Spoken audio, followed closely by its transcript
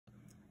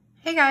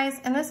Hey guys,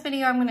 in this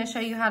video I'm going to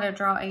show you how to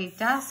draw a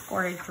desk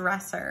or a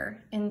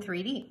dresser in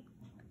 3D.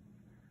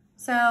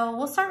 So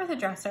we'll start with a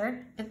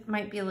dresser. It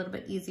might be a little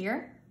bit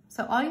easier.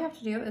 So all you have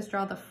to do is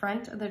draw the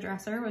front of the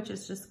dresser, which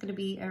is just going to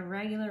be a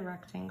regular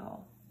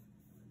rectangle.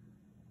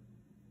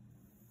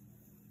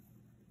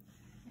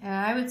 And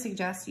I would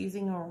suggest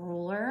using a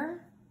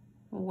ruler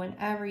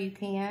whenever you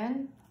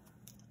can.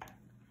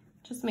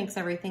 Just makes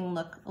everything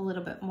look a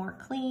little bit more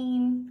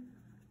clean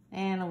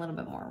and a little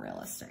bit more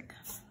realistic.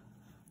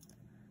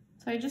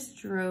 So I just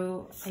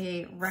drew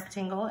a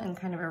rectangle and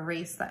kind of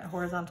erased that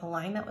horizontal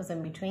line that was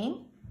in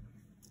between.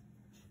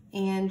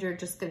 And you're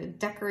just going to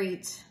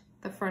decorate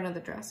the front of the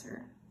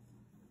dresser.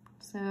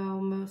 So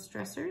most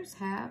dressers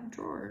have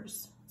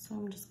drawers. So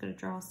I'm just going to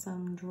draw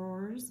some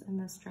drawers in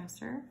this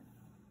dresser.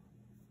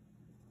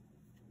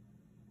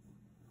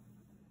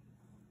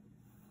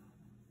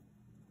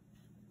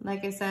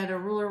 Like I said, a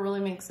ruler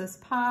really makes this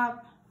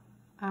pop.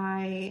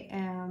 I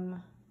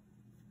am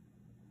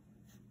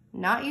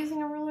not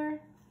using a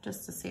ruler,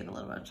 just to save a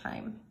little bit of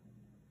time.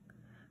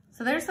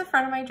 So there's the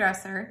front of my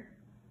dresser,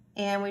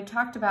 and we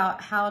talked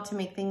about how to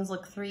make things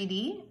look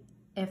 3D.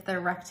 If they're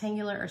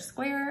rectangular or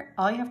square,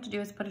 all you have to do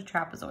is put a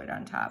trapezoid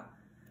on top.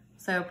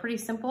 So pretty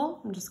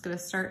simple. I'm just gonna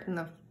start in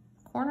the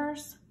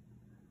corners,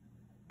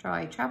 draw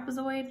a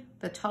trapezoid.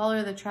 The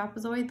taller the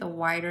trapezoid, the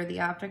wider the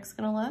object's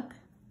gonna look.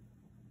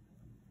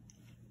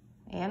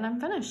 And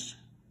I'm finished.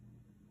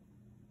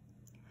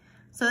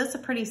 So this is a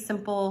pretty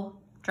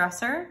simple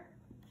dresser.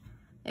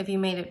 If you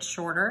made it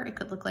shorter, it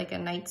could look like a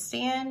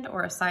nightstand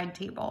or a side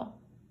table.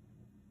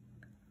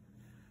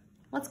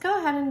 Let's go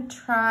ahead and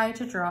try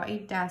to draw a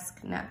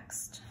desk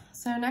next.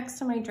 So next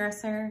to my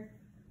dresser,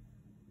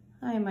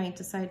 I might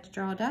decide to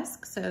draw a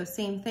desk. So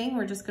same thing,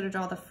 we're just gonna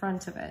draw the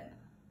front of it.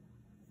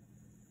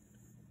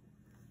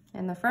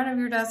 And the front of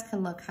your desk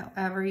can look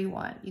however you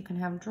want. You can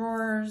have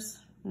drawers,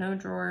 no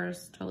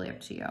drawers, totally up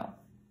to you.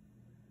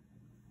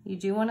 You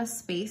do want a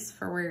space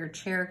for where your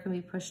chair can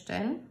be pushed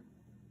in.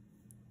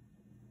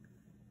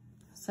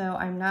 So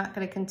I'm not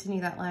going to continue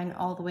that line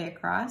all the way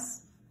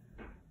across.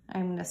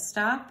 I'm going to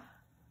stop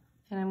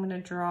and I'm going to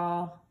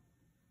draw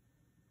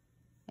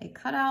a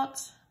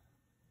cutout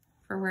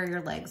for where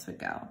your legs would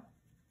go.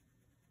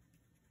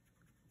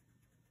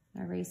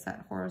 Erase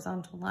that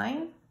horizontal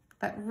line.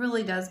 That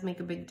really does make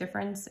a big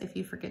difference. If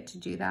you forget to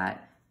do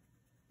that,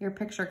 your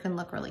picture can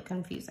look really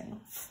confusing.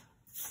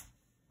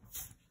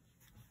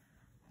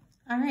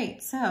 All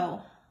right,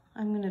 so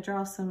I'm gonna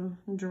draw some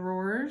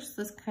drawers.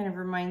 This kind of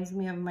reminds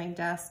me of my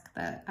desk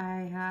that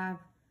I have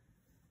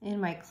in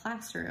my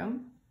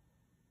classroom.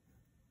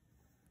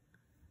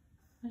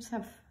 I just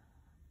have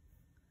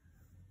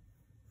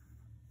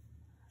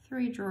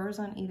 3 drawers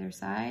on either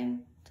side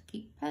to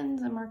keep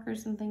pens and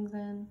markers and things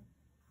in.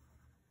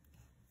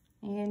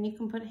 And you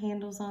can put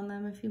handles on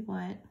them if you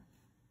want.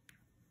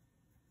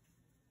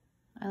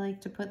 I like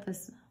to put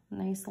this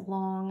nice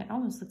long, it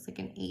almost looks like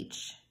an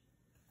H,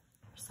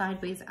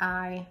 sideways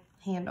eye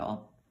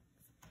handle.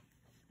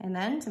 And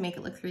then to make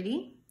it look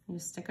 3D, you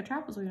just stick a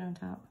trapezoid on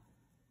top.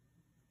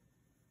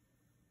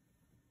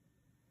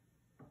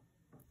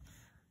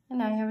 And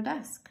now you have a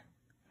desk.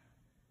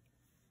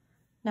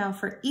 Now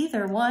for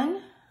either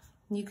one,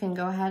 you can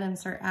go ahead and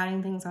start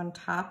adding things on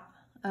top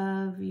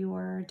of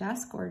your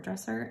desk or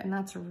dresser, and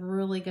that's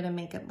really gonna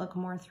make it look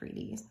more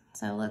 3D.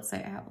 So let's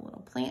say I have a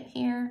little plant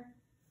here.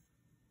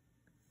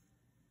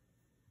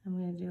 I'm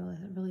gonna do a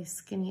really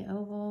skinny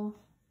oval.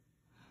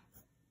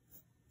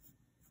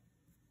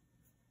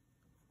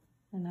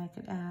 And I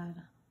could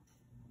add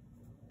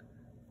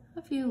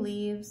a few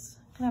leaves.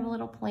 I can have a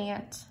little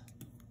plant.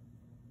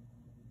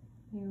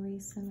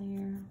 Erase in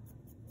there.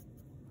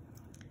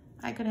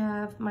 I could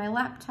have my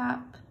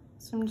laptop.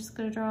 So I'm just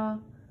gonna draw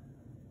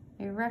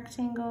a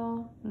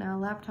rectangle. Now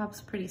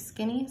laptop's pretty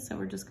skinny, so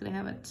we're just gonna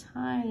have a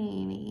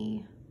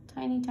tiny,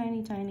 tiny,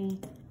 tiny, tiny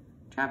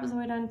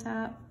trapezoid on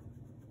top.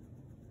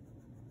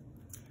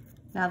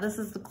 Now this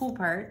is the cool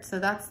part. So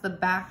that's the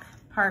back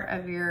part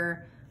of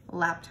your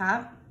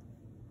laptop.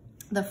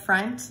 The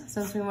front,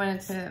 since we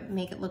wanted to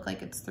make it look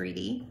like it's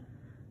 3D,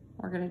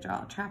 we're gonna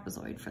draw a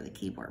trapezoid for the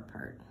keyboard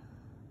part.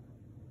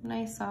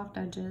 Nice soft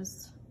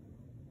edges.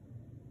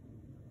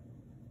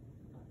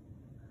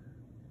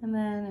 And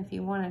then if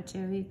you wanted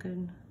to, you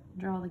could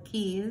draw the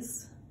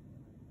keys.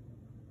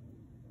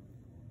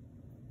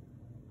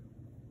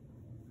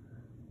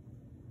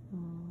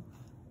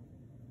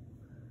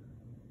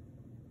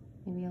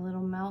 Maybe a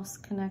little mouse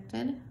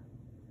connected.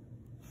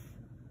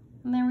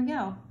 And there we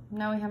go.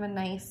 Now we have a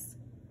nice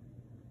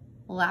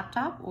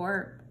laptop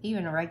or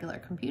even a regular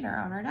computer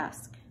on our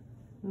desk.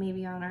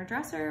 Maybe on our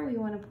dresser, we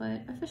want to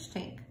put a fish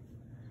tank.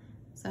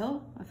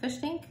 So a fish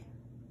tank,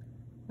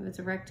 if it's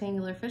a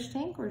rectangular fish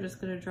tank, we're just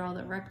going to draw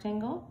the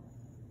rectangle.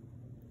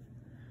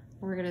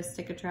 We're going to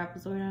stick a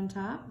trapezoid on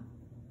top.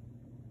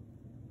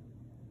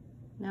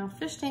 Now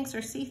fish tanks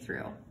are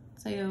see-through,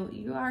 so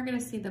you are going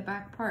to see the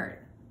back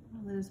part,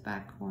 those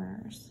back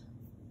corners.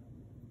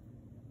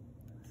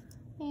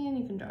 And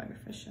you can draw your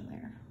fish in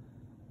there.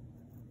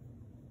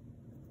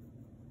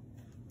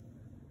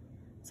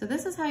 So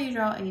this is how you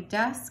draw a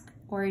desk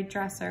or a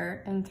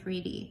dresser in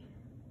 3D.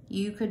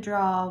 You could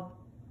draw,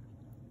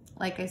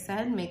 like I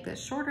said, make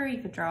this shorter.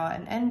 You could draw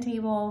an end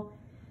table.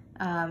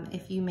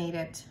 If you made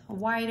it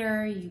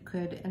wider, you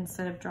could,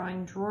 instead of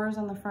drawing drawers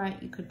on the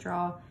front, you could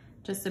draw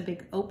just a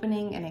big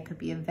opening, and it could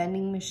be a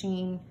vending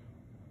machine.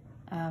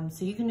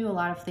 So you can do a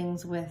lot of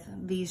things with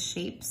these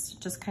shapes,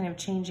 just kind of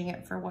changing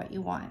it for what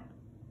you want.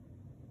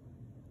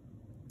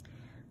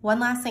 One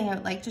last thing I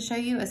would like to show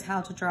you is how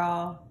to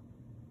draw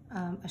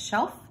a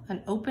shelf,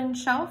 an open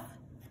shelf.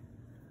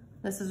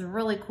 This is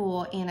really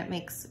cool, and it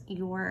makes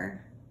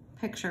your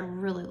picture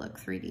really look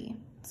 3D.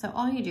 So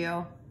all you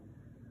do,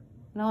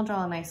 and I'll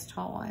draw a nice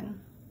tall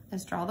one,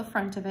 is draw the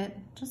front of it,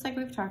 just like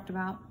we've talked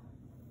about.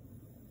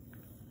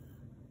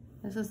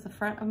 This is the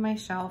front of my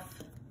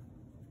shelf.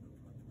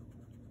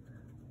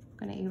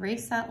 I'm gonna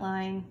erase that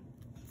line.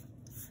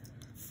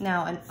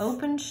 Now, an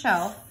open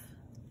shelf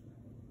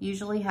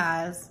usually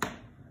has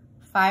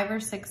 5 or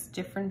 6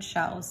 different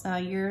shelves. Now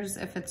yours,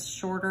 if it's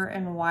shorter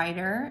and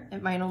wider,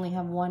 it might only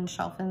have 1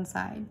 shelf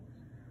inside.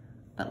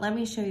 But let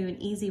me show you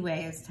an easy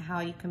way as to how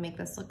you can make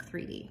this look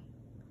 3D.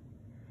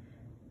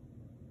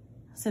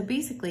 So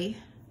basically,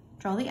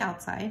 draw the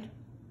outside.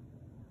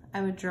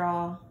 I would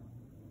draw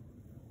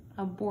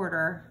a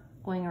border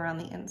going around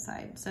the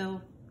inside.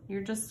 So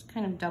you're just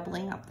kind of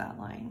doubling up that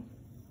line.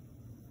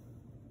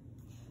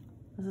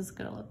 This is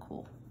gonna look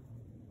cool.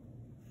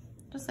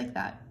 Just like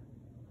that.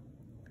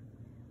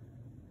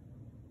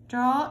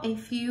 Draw a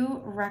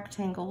few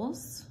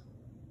rectangles,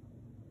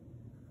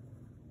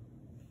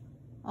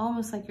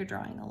 almost like you're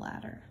drawing a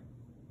ladder.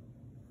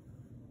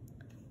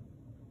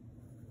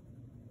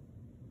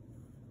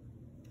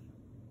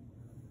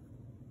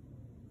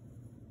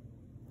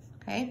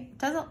 Okay, it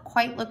doesn't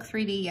quite look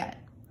 3D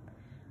yet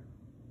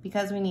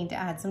because we need to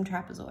add some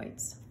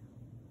trapezoids.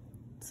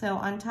 So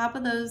on top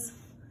of those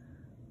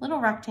little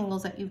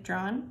rectangles that you've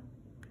drawn,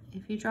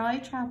 if you draw a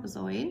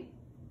trapezoid,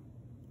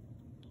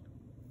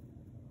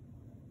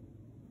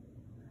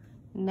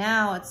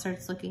 now it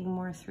starts looking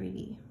more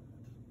 3D.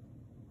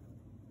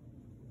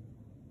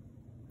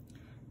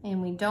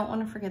 And we don't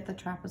want to forget the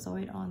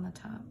trapezoid on the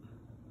top.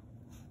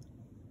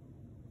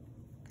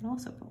 You can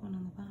also put one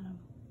on the bottom,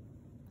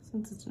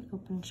 since it's an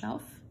open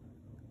shelf.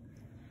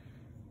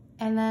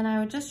 And then I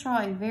would just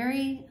draw a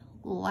very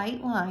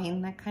light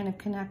line that kind of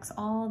connects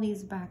all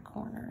these back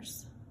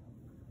corners.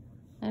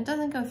 And it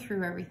doesn't go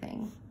through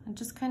everything. It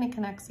just kind of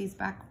connects these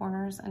back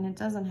corners, and it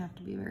doesn't have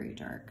to be very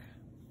dark.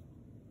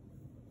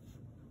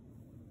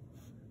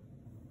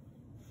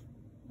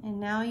 And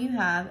now you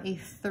have a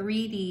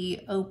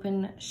 3D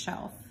open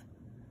shelf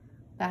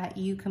that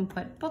you can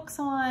put books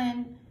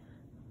on,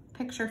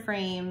 picture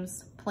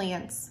frames,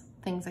 plants,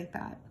 things like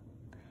that.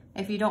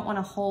 If you don't want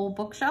a whole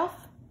bookshelf,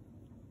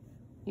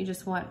 you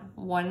just want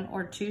 1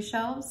 or 2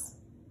 shelves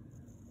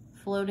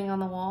floating on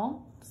the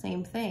wall,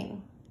 same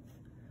thing.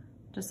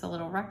 Just a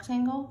little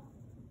rectangle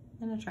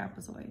and a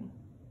trapezoid.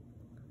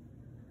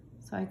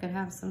 So I could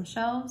have some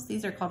shelves.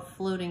 These are called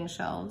floating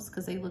shelves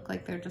because they look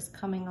like they're just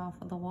coming off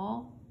of the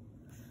wall.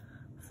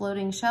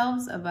 Floating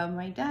shelves above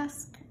my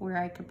desk where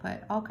I could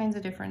put all kinds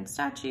of different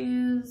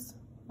statues,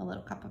 a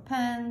little cup of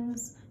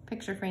pens,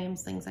 picture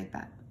frames, things like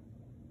that.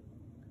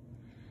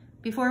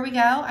 Before we go,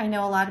 I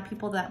know a lot of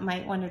people that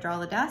might want to draw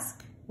the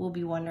desk will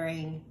be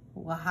wondering,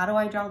 well, how do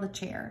I draw the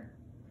chair?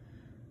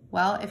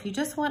 Well, if you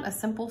just want a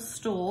simple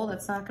stool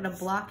that's not going to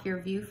block your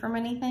view from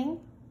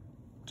anything,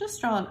 just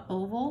draw an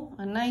oval,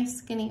 a nice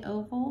skinny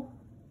oval.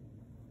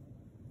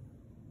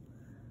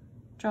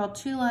 Draw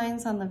 2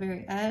 lines on the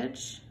very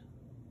edge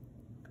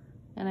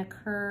and a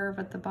curve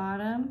at the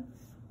bottom.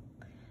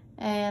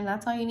 And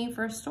that's all you need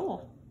for a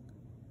stool.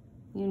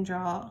 You can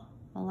draw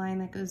a line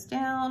that goes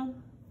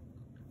down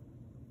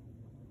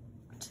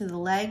to the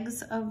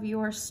legs of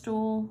your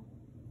stool.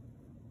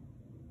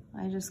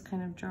 I just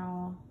kind of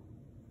draw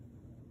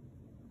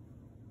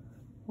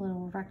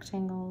little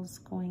rectangles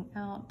going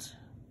out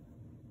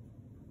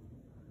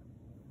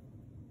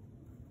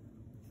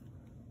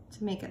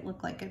to make it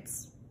look like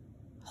it's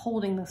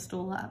holding the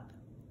stool up.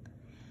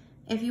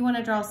 If you want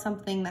to draw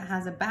something that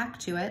has a back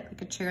to it,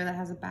 like a chair that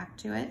has a back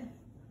to it,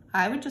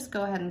 I would just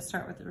go ahead and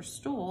start with your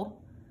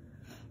stool,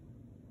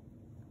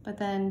 but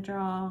then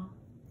draw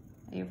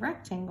a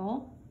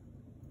rectangle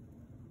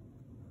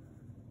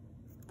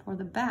for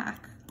the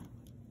back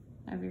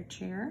of your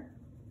chair.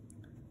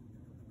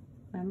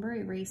 Remember,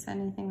 erase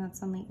anything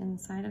that's on the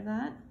inside of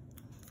that.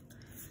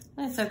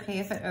 And it's okay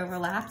if it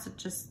overlaps. It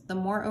just, the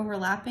more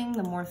overlapping,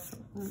 the more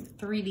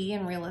 3D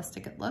and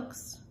realistic it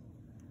looks.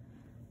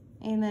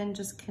 And then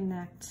just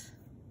connect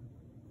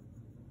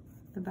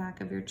the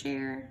back of your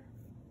chair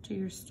to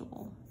your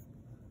stool.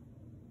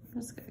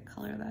 I'm just gonna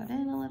color that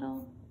in a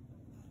little.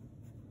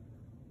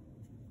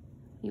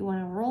 You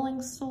want a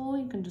rolling stool,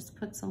 you can just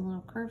put some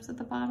little curves at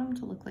the bottom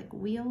to look like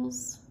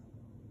wheels.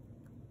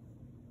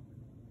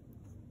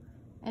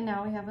 And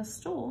now we have a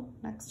stool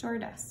next to our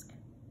desk.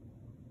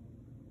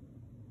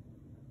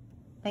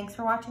 Thanks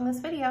for watching this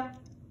video.